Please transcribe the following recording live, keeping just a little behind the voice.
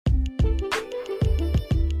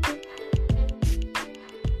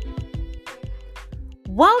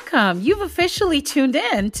Welcome. You've officially tuned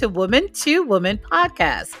in to Woman to Woman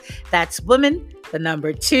podcast. That's woman, the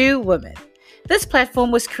number two woman. This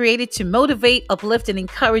platform was created to motivate, uplift, and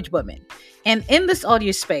encourage women. And in this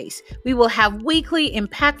audio space, we will have weekly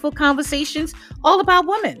impactful conversations all about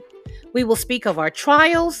women. We will speak of our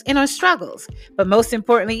trials and our struggles, but most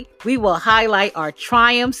importantly, we will highlight our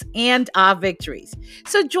triumphs and our victories.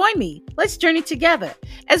 So join me. Let's journey together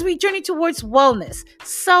as we journey towards wellness,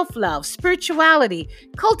 self-love, spirituality,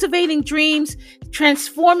 cultivating dreams,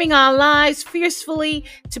 transforming our lives fiercely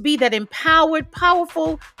to be that empowered,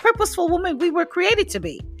 powerful, purposeful woman we were created to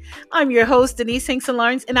be. I'm your host, Denise Hinkson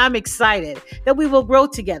Lawrence, and I'm excited that we will grow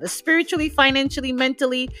together spiritually, financially,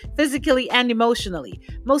 mentally, physically, and emotionally.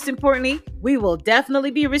 Most importantly, we will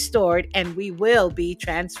definitely be restored and we will be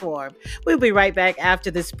transformed. We'll be right back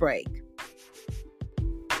after this break.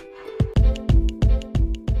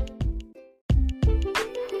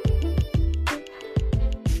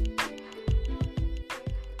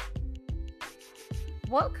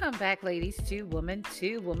 Welcome back, ladies, to Woman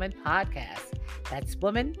podcast. That's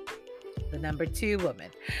woman, the number two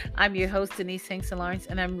woman. I'm your host, Denise Hinkson Lawrence,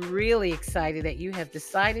 and I'm really excited that you have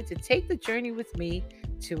decided to take the journey with me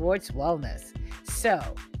towards wellness. So,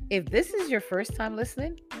 if this is your first time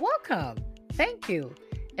listening, welcome. Thank you.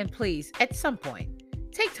 And please, at some point,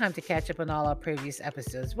 take time to catch up on all our previous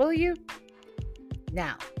episodes, will you?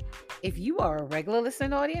 Now, if you are a regular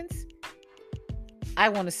listening audience, I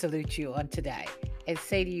want to salute you on today and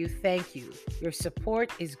say to you, thank you. Your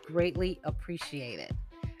support is greatly appreciated.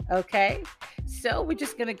 Okay? So we're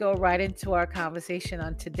just going to go right into our conversation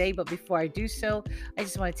on today. But before I do so, I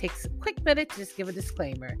just want to take a quick minute to just give a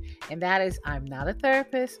disclaimer. And that is, I'm not a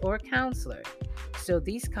therapist or a counselor. So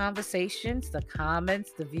these conversations, the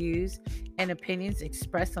comments, the views, and opinions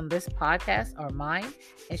expressed on this podcast are mine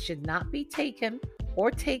and should not be taken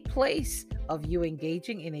or take place of you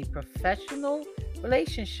engaging in a professional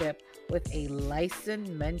relationship with a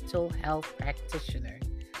licensed mental health practitioner.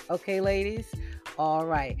 Okay, ladies? All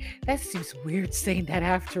right. That seems weird saying that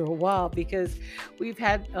after a while because we've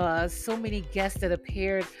had so many guests that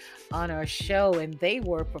appeared on our show and they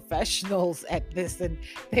were professionals at this and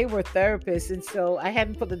they were therapists. And so I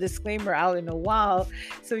hadn't put the disclaimer out in a while.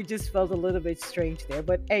 So it just felt a little bit strange there.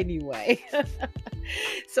 But anyway,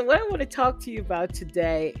 so what I want to talk to you about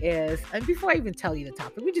today is, and before I even tell you the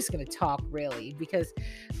topic, we're just going to talk really because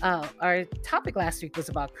our topic last week was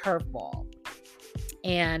about curveball.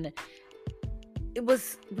 And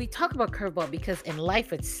we talk about curveball because in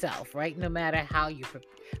life itself, right? No matter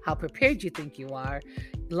how prepared you think you are,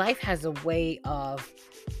 life has a way of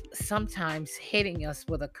sometimes hitting us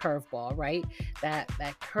with a curveball, right? That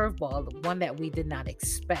curveball, the one that we did not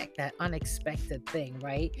expect, that unexpected thing,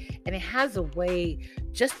 right? And it has a way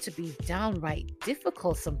just to be downright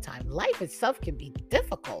difficult sometimes. Life itself can be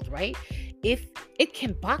difficult, right? If it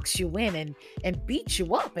can box you in and beat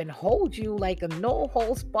you up and hold you like a no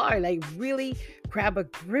holds bar, like really grab a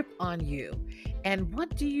grip on you. And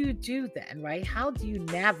what do you do then, right? How do you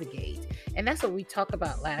navigate? And that's what we talked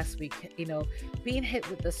about last week, being hit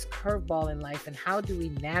with this curveball in life and how do we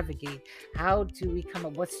navigate? How do we come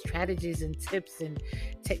up? What strategies and tips and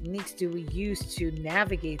techniques do we use to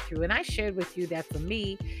navigate through? And I shared with you that for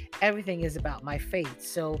me, everything is about my faith.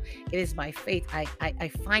 So it is my faith.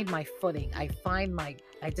 I find my footing. I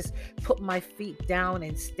just put my feet down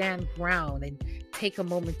and stand ground and take a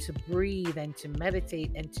moment to breathe and to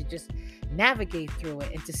meditate and to just navigate through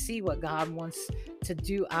it and to see what God wants to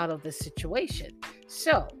do out of the situation.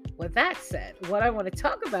 So with that said, what I want to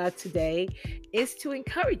talk about today is to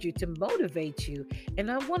encourage you, to motivate you.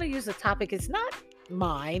 And I want to use a topic, it's not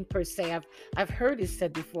mine per se. I've heard it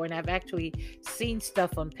said before, and I've actually seen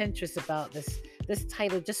stuff on Pinterest about this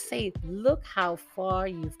title. Just say, look how far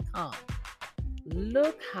you've come.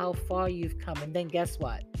 Look how far you've come. And then guess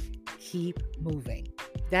what? Keep moving.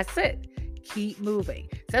 That's it. Keep moving.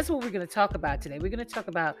 So that's what we're going to talk about today. We're going to talk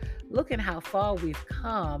about looking how far we've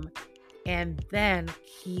come and then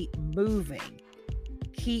keep moving.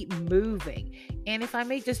 Keep moving. And if I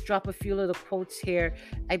may just drop a few little quotes here,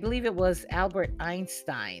 I believe it was Albert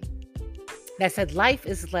Einstein that said, life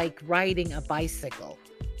is like riding a bicycle.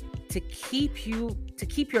 To keep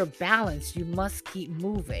your balance, you must keep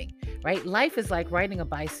moving, right? Life is like riding a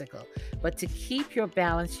bicycle, but to keep your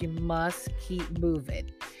balance, you must keep moving.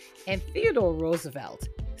 And Theodore Roosevelt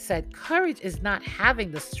said, courage is not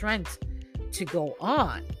having the strength to go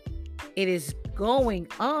on. It is going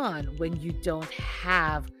on when you don't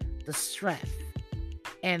have the strength.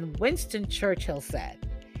 And Winston Churchill said,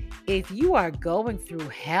 if you are going through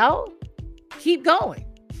hell, keep going.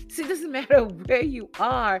 So it doesn't matter where you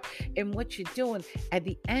are and what you're doing. At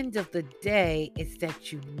the end of the day, it's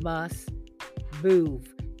that you must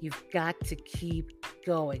move. You've got to keep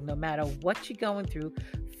going. No matter what you're going through,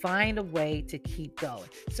 find a way to keep going.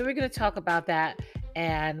 So we're going to talk about that,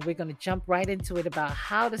 and we're going to jump right into it about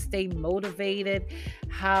how to stay motivated,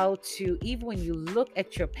 how to, even when you look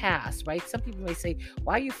at your past, right? Some people may say,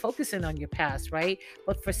 why are you focusing on your past, right?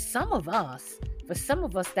 But for some of us,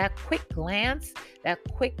 that quick glance, that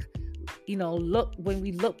quick look, when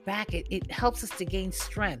we look back, it helps us to gain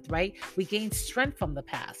strength, right? We gain strength from the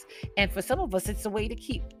past. And for some of us, it's a way to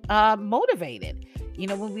keep motivated.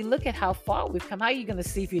 When we look at how far we've come, how are you going to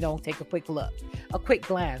see if you don't take a quick look, a quick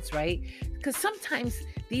glance, right? Because sometimes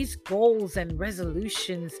these goals and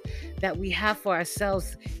resolutions that we have for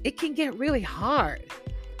ourselves, it can get really hard.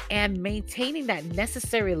 And maintaining that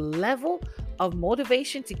necessary level of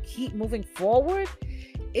motivation to keep moving forward,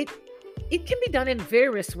 it it can be done in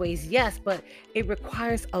various ways, yes, but it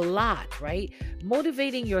requires a lot, right?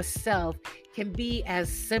 Motivating yourself can be as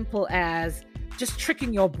simple as just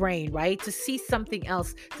tricking your brain, right? To see something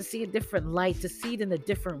else, to see a different light, to see it in a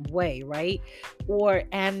different way, right?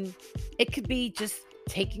 And it could be just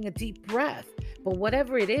taking a deep breath. But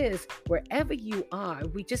whatever it is, wherever you are,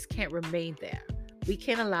 we just can't remain there. We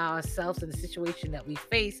can't allow ourselves in the situation that we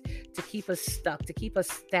face to keep us stuck, to keep us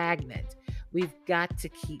stagnant. We've got to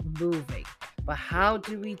keep moving. But how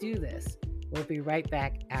do we do this? We'll be right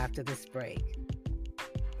back after this break.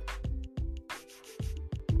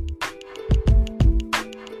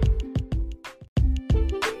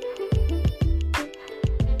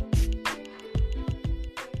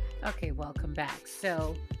 Okay, welcome back.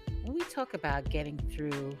 So, when we talk about getting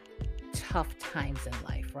through tough times in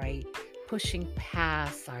life, right? Pushing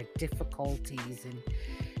past our difficulties and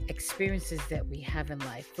experiences that we have in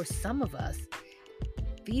life, for some of us,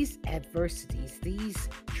 these adversities, these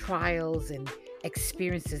trials and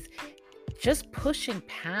experiences, just pushing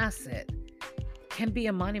past it can be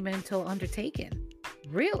a monumental undertaking,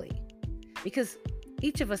 really, because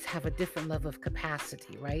each of us have a different level of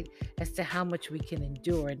capacity, right? As to how much we can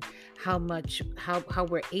endure and how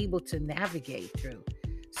we're able to navigate through.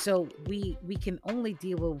 So we can only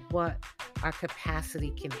deal with what our capacity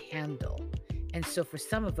can handle. And so for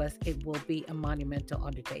some of us, it will be a monumental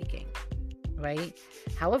undertaking, right?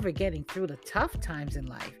 However, getting through the tough times in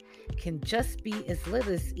life can just be as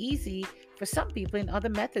little as easy for some people in other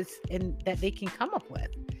methods that they can come up with.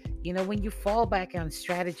 When you fall back on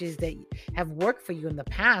strategies that have worked for you in the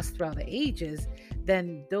past throughout the ages,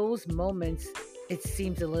 then those moments, it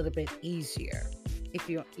seems a little bit easier. If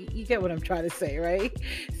you get what I'm trying to say, right?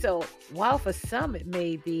 So while for some it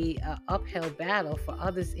may be an uphill battle, for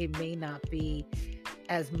others it may not be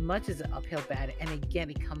as much as an uphill battle. And again,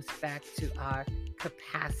 it comes back to our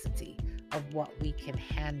capacity of what we can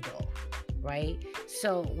handle, right?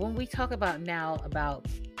 So when we talk about now about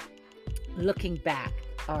looking back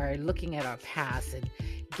or looking at our past and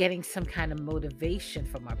getting some kind of motivation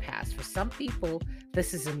from our past, for some people,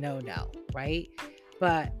 this is a no-no, right?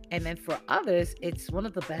 And then for others, it's one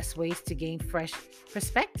of the best ways to gain fresh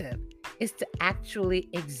perspective is to actually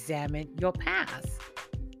examine your past.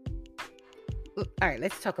 All right,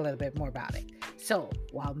 let's talk a little bit more about it. So,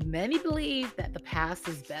 while many believe that the past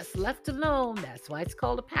is best left alone, that's why it's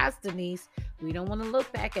called a past, Denise. We don't want to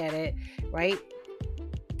look back at it, right?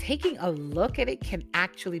 Taking a look at it can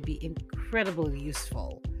actually be incredibly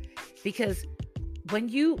useful, because when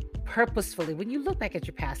you look back at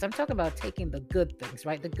your past, I'm talking about taking the good things,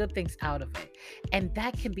 right? The good things out of it. And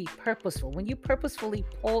that can be purposeful. When you purposefully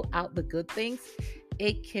pull out the good things,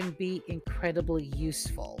 it can be incredibly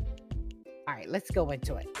useful. All right, let's go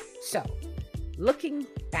into it. So, looking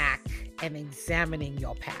back and examining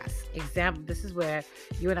your past. This is where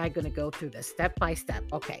you and I are going to go through this step by step.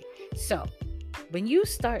 Okay, so when we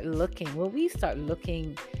start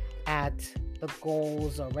looking at the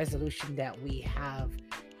goals or resolution that we have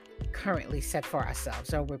currently set for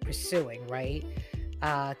ourselves or we're pursuing, right?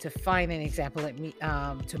 To find an example,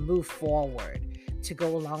 to move forward, to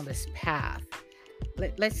go along this path.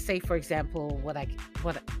 Let's say, for example,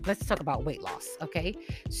 let's talk about weight loss, okay?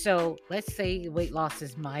 So let's say weight loss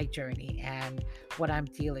is my journey and what I'm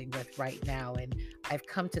dealing with right now. And I've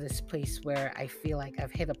come to this place where I feel like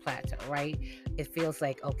I've hit a plateau, right? It feels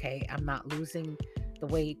like, okay, I'm not losing the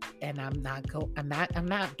weight and I'm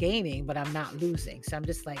not gaining, but I'm not losing. So I'm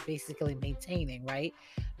just like basically maintaining, right?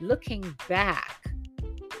 Looking back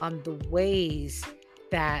on the ways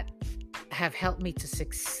that have helped me to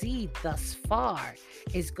succeed thus far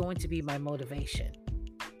is going to be my motivation,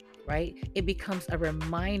 right? It becomes a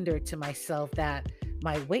reminder to myself that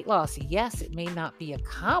my weight loss, yes, it may not be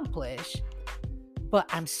accomplished, but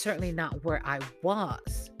I'm certainly not where I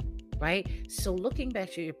was, right? So looking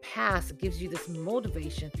back to your past gives you this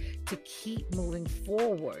motivation to keep moving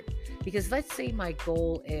forward. Because let's say my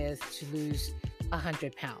goal is to lose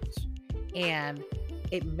 100 pounds, and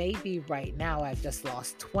it may be right now I've just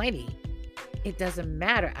lost 20. It doesn't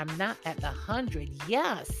matter. I'm not at the 100.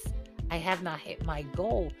 Yes, I have not hit my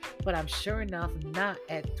goal, but I'm sure enough not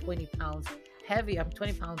at 20 pounds heavy. I'm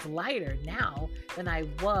 20 pounds lighter now than I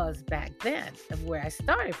was back then of where I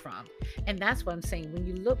started from. And that's what I'm saying. When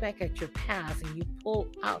you look back at your past and you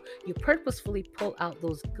purposefully pull out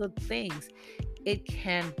those good things, it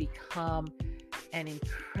can become an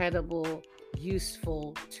incredible,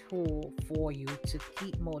 useful tool for you to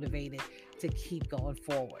keep motivated, to keep going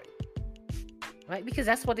forward. Right? Because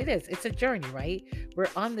that's what it is. It's a journey, right? We're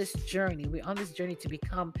on this journey. We're on this journey to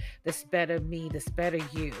become this better me, this better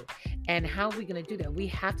you. And how are we going to do that? We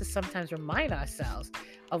have to sometimes remind ourselves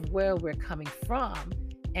of where we're coming from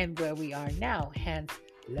and where we are now. Hence,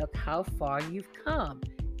 look how far you've come.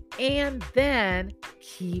 And then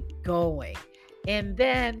keep going. And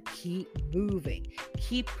then keep moving.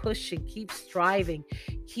 Keep pushing. Keep striving.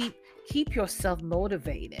 Keep yourself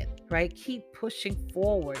motivated, right? Keep pushing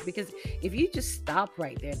forward, because if you just stop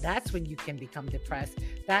right there, that's when you can become depressed.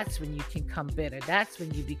 That's when you can become bitter. That's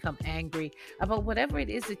when you become angry about whatever it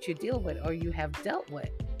is that you deal with or you have dealt with.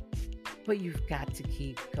 But you've got to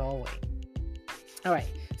keep going. All right.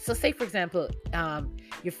 So say, for example,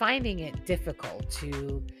 you're finding it difficult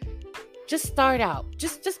to just start out,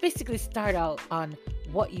 just basically start out on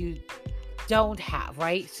what you don't have,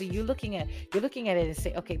 right? So you're looking at it and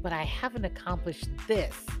say, okay, but I haven't accomplished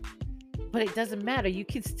this. But it doesn't matter. You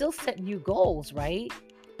can still set new goals, right?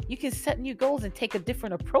 You can set new goals and take a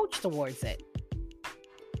different approach towards it.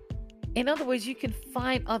 In other words, you can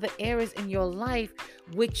find other areas in your life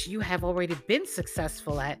which you have already been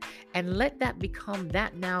successful at, and let that become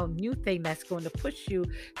that now new thing that's going to push you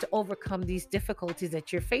to overcome these difficulties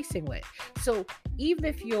that you're facing with. So even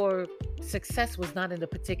if your success was not in the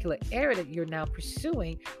particular area that you're now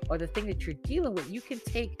pursuing or the thing that you're dealing with, you can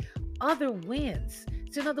take other wins.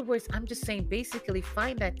 So in other words, I'm just saying, basically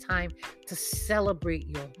find that time to celebrate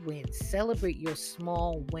your wins, celebrate your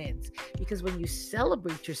small wins. Because when you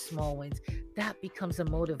celebrate your small wins, that becomes a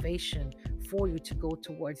motivation for you to go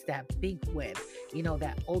towards that big win,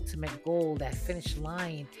 that ultimate goal, that finish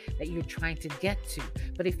line that you're trying to get to.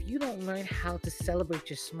 But if you don't learn how to celebrate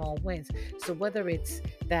your small wins, so whether it's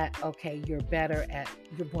that, okay, you're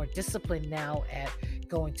more disciplined now at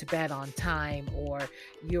going to bed on time, or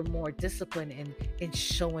you're more disciplined in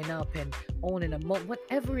showing up and owning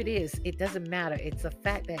whatever it is, it doesn't matter. It's the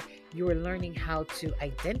fact that you are learning how to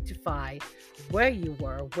identify where you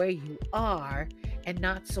were, where you are, and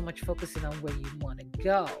not so much focusing on where you want to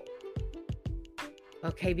go.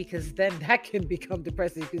 Okay, because then that can become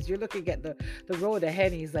depressing, because you're looking at the road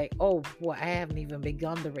ahead and he's like, oh boy, I haven't even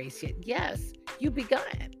begun the race yet. Yes, you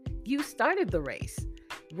begun. You started the race.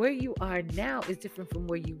 Where you are now is different from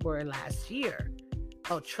where you were last year.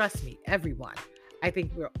 Oh, trust me, everyone. I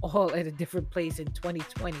think we're all at a different place in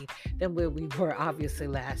 2020 than where we were obviously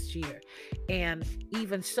last year. And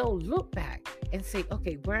even so, look back and say,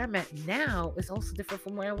 okay, where I'm at now is also different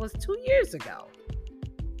from where I was 2 years ago.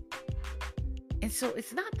 And so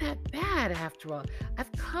it's not that bad after all.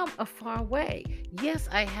 I've come a far way. Yes,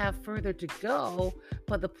 I have further to go,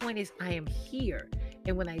 but the point is I am here.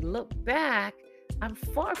 And when I look back, I'm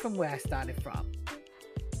far from where I started from.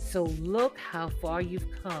 So look how far you've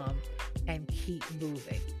come and keep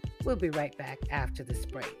moving. We'll be right back after this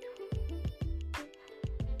break.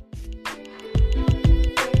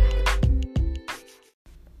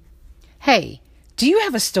 Hey, do you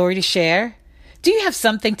have a story to share? Do you have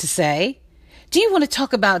something to say? Do you want to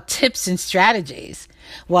talk about tips and strategies?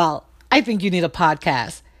 Well, I think you need a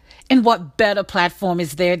podcast. And what better platform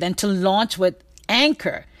is there than to launch with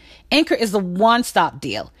Anchor? Anchor is the one-stop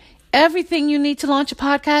deal. Everything you need to launch a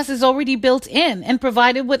podcast is already built in and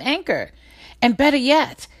provided with Anchor. And better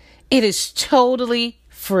yet, it is totally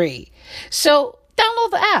free. So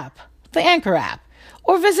download the app, the Anchor app,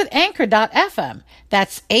 or visit anchor.fm.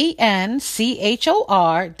 That's ANCHOR.FM.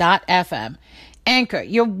 Anchor,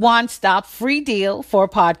 your one-stop free deal for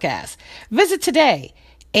podcasts. Visit today,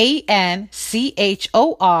 ANCHOR.FM.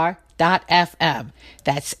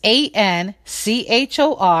 That's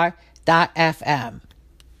ANCHOR.FM.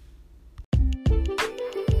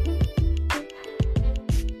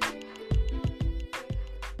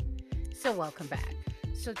 So welcome back.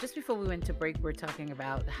 So just before we went to break, we're talking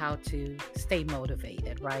about how to stay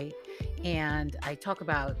motivated, right? And I talk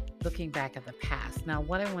about looking back at the past. Now,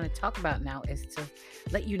 what I want to talk about now is to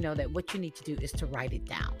let you know that what you need to do is to write it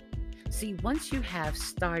down. See, once you have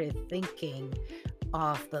started thinking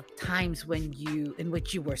of the times in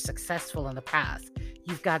which you were successful in the past,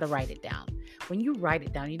 you've got to write it down. When you write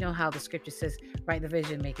it down, you know how the scripture says, write the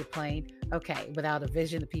vision, make it plain. Okay, without a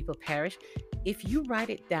vision, the people perish. If you write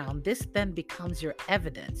it down, this then becomes your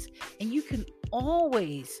evidence, and you can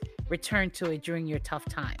always return to it during your tough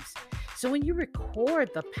times. So when you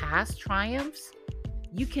record the past triumphs,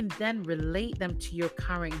 you can then relate them to your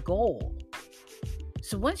current goal.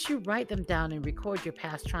 So once you write them down and record your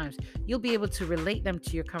past triumphs, you'll be able to relate them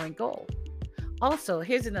to your current goal. Also,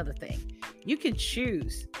 here's another thing. You can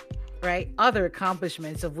choose, right, other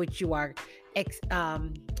accomplishments of which you are,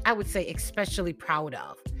 I would say, especially proud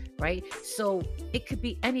of, right? So it could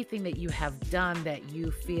be anything that you have done that you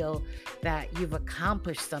feel that you've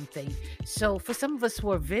accomplished something. So for some of us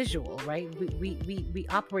who are visual, right, we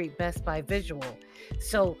operate best by visual.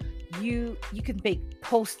 So you can make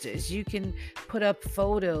posters, you can put up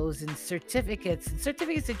photos and certificates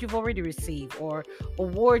that you've already received, or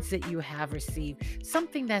awards that you have received,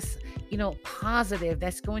 something that's positive,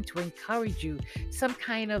 that's going to encourage you, some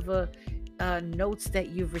kind of a notes that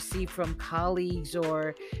you've received from colleagues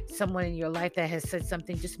or someone in your life that has said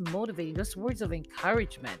something just motivating, those words of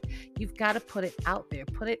encouragement. You've got to put it out there,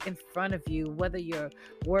 put it in front of you, whether your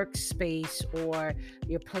workspace or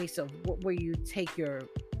your place of where you take your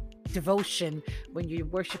devotion when you're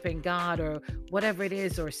worshiping God, or whatever it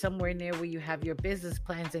is, or somewhere in there where you have your business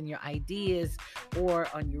plans and your ideas, or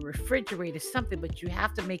on your refrigerator, something. But you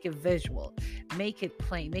have to make it visual, make it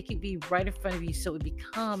plain, make it be right in front of you, so it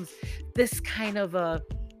becomes this kind of a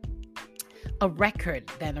record,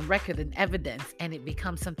 and evidence, and it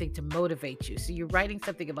becomes something to motivate you. So you're writing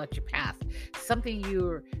something about your past, something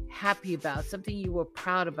you're happy about, something you were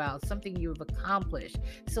proud about, something you've accomplished.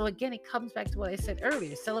 So again, it comes back to what I said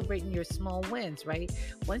earlier, celebrating your small wins, right?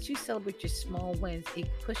 Once you celebrate your small wins, it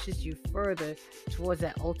pushes you further towards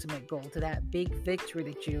that ultimate goal, to that big victory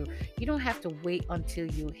that you don't have to wait until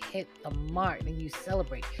you hit the mark and you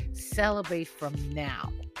celebrate from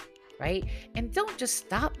now, right? And don't just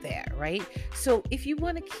stop there, right? So if you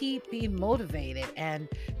want to keep being motivated and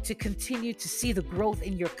to continue to see the growth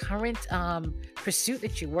in your current pursuit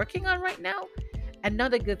that you're working on right now,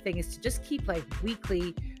 another good thing is to just keep like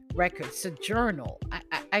weekly records. So journal.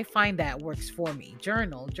 I find that works for me.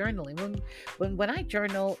 Journaling. When I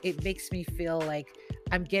journal, it makes me feel like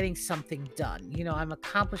I'm getting something done. I'm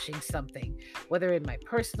accomplishing something, whether in my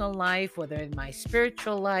personal life, whether in my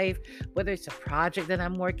spiritual life, whether it's a project that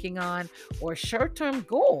I'm working on, or a short-term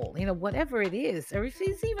goal, whatever it is, or if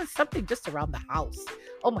it's even something just around the house.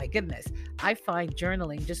 Oh my goodness. I find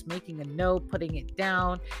journaling, just making a note, putting it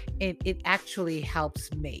down, it actually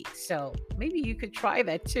helps me. So maybe you could try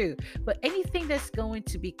that too. But anything that's going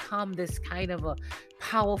to become this kind of a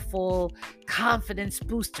powerful confidence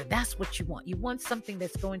booster, that's what you want. You want something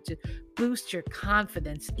that's going to boost your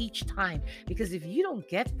confidence each time. Because if you don't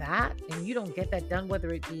get that, and you don't get that done, whether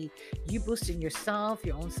it be you boosting yourself,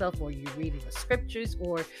 your own self, or you reading the scriptures,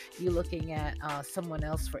 or you looking at someone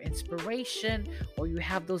else for inspiration, or you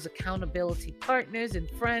have those accountability partners and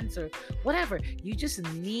friends, or whatever, you just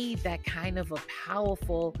need that kind of a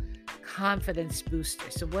powerful confidence booster.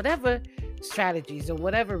 So whatever strategies or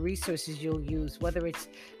whatever resources you'll use, whether it's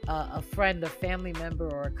a friend, a family member,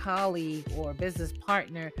 or a colleague, or a business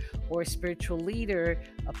partner, or a spiritual leader,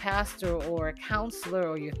 a pastor, or a counselor,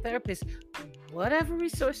 or your therapist, whatever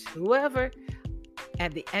resource, whoever,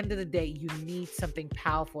 at the end of the day, you need something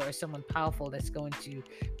powerful, or someone powerful that's going to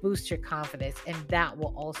boost your confidence. And that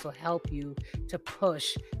will also help you to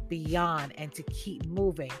push beyond and to keep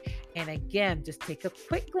moving. And again, just take a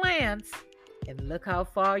quick glance and look how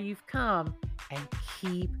far you've come, and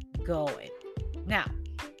keep going. Now,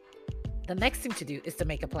 the next thing to do is to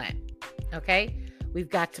make a plan. Okay? We've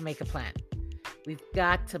got to make a plan.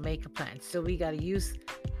 So we got to use,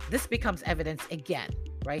 this becomes evidence again,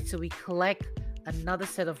 right? So we collect another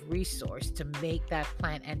set of resource to make that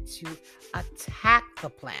plan and to attack the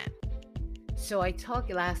plan. So I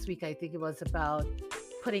talked last week, I think it was about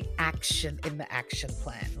putting action in the action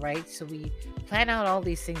plan, right? So we plan out all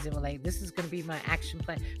these things and we're like, this is going to be my action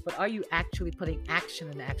plan. But are you actually putting action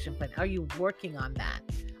in the action plan? Are you working on that?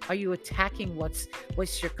 Are you attacking what's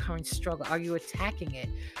your current struggle? Are you attacking it?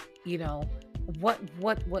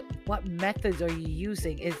 What methods are you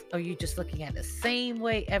using? Are you just looking at the same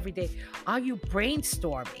way every day? Are you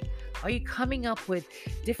brainstorming? Are you coming up with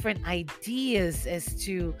different ideas as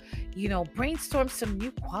to, brainstorm some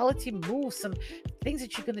new quality moves, some things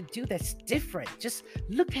that you're going to do that's different? Just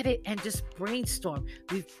look at it and just brainstorm.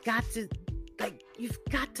 You've got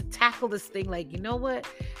to tackle this thing like, you know what?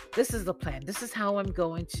 This is the plan. This is how I'm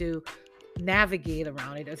going to navigate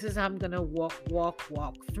around it. This is how I'm going to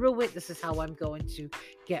walk through it. This is how I'm going to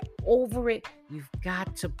get over it. You've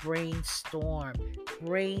got to brainstorm.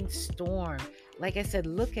 Brainstorm. Like I said,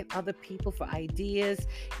 look at other people for ideas.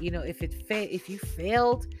 If you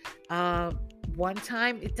failed one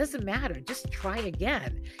time, it doesn't matter. Just try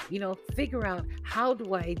again. Figure out, how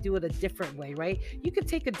do I do it a different way, right? You can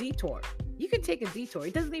take a detour.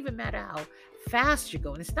 It doesn't even matter how fast you're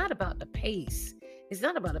going. It's not about the pace. It's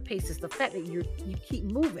the fact that you keep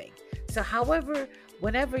moving. So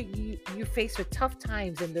whenever you face with tough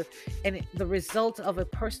times and the result of a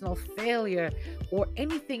personal failure or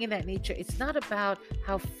anything in that nature, it's not about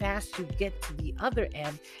how fast you get to the other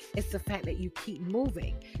end. It's the fact that you keep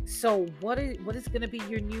moving. So what is going to be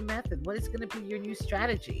your new method? What is going to be your new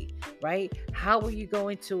strategy, right? How are you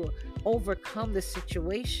going to overcome the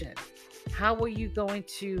situation? How are you going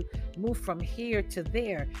to move from here to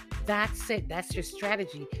there? That's it. That's your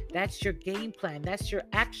strategy. That's your game plan. That's your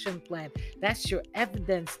action plan. That's your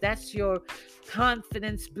evidence. That's your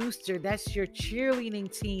confidence booster. That's your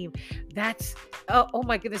cheerleading team. That's oh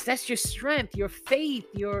my goodness. That's your strength, your faith,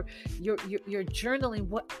 your journaling,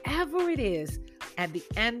 whatever it is. At the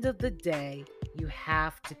end of the day, you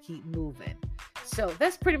have to keep moving. So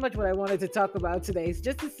that's pretty much what I wanted to talk about today. Is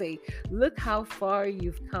just to say, look how far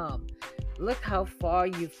you've come. Look how far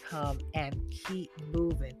you've come and keep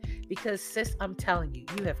moving. Because sis, I'm telling you,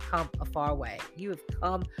 you have come a far way. You have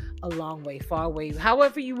come a long way, far away,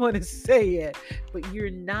 however you want to say it. But you're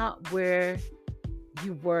not where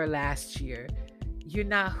you were last year. You're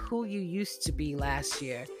not who you used to be last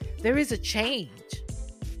year. There is a change.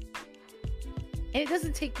 And it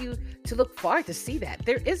doesn't take you to look far to see that.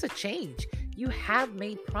 There is a change. You have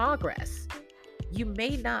made progress. You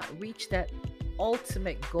may not reach that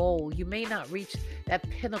ultimate goal. You may not reach that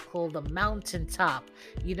pinnacle, the mountaintop,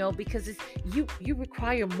 because you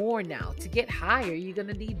require more now. To get higher, you're going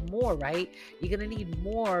to need more, right? You're going to need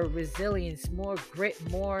more resilience, more grit,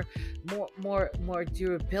 more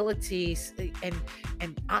durability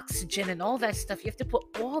and oxygen and all that stuff. You have to put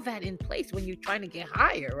all that in place when you're trying to get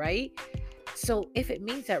higher, right? So if it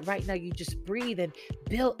means that right now you just breathe and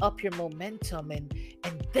build up your momentum and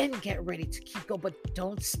then get ready to keep going, but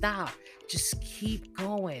don't stop. Just keep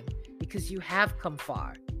going because you have come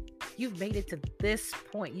far. You've made it to this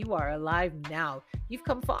point. You are alive now. You've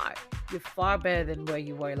come far. You're far better than where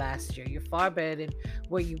you were last year. You're far better than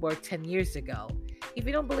where you were 10 years ago. If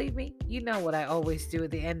you don't believe me, you know what I always do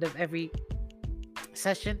at the end of every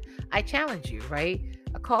session. I challenge you, right?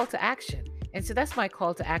 A call to action. And so that's my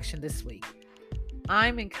call to action this week.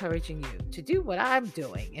 I'm encouraging you to do what I'm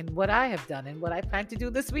doing and what I have done and what I plan to do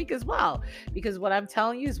this week as well. Because what I'm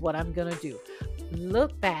telling you is what I'm going to do.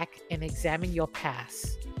 Look back and examine your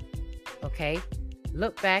past. Okay?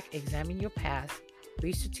 Look back, examine your past.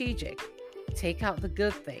 Be strategic. Take out the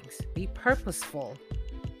good things. Be purposeful.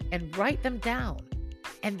 And write them down.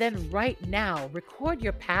 And then right now, record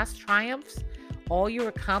your past triumphs, all your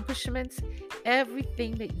accomplishments,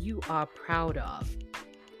 everything that you are proud of.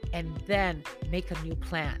 And then make a new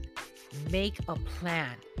plan. Make a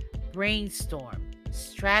plan. Brainstorm.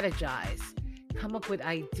 Strategize. Come up with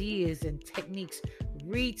ideas and techniques.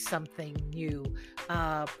 Read something new.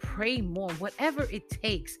 Pray more. Whatever it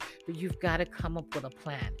takes. But you've got to come up with a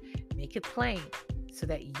plan. Make it plain so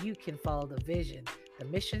that you can follow the vision, the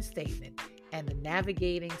mission statement, and the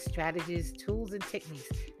navigating strategies, tools, and techniques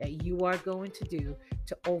that you are going to do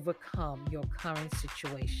to overcome your current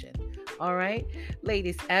situation. All right,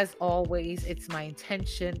 ladies, as always, it's my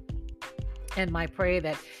intention and my prayer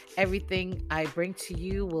that everything I bring to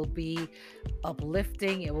you will be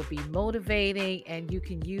uplifting, it will be motivating, and you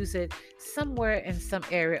can use it somewhere in some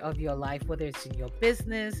area of your life, whether it's in your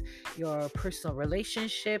business, your personal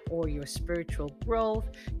relationship, or your spiritual growth,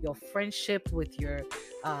 your friendship with your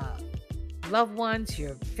loved ones,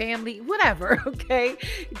 your family, whatever, okay?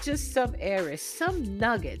 Just some areas, some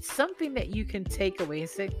nuggets, something that you can take away and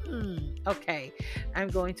say, okay, I'm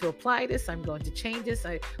going to apply this, I'm going to change this.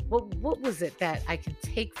 What was it that I can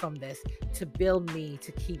take from this to build me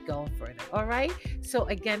to keep going further? All right? So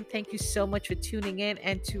again, thank you so much for tuning in.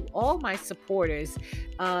 And to all my supporters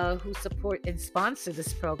who support and sponsor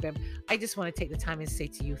this program, I just want to take the time and say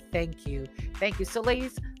to you, thank you. Thank you. So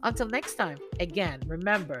ladies, until next time, again,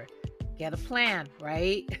 remember, get a plan,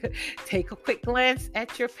 right? Take a quick glance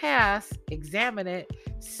at your past, examine it,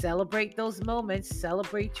 celebrate those moments,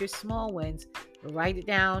 celebrate your small wins, write it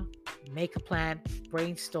down, make a plan,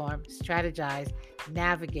 brainstorm, strategize,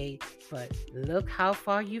 navigate, but look how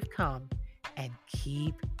far you've come and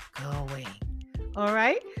keep going. All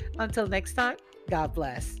right? Until next time, God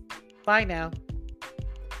bless. Bye now.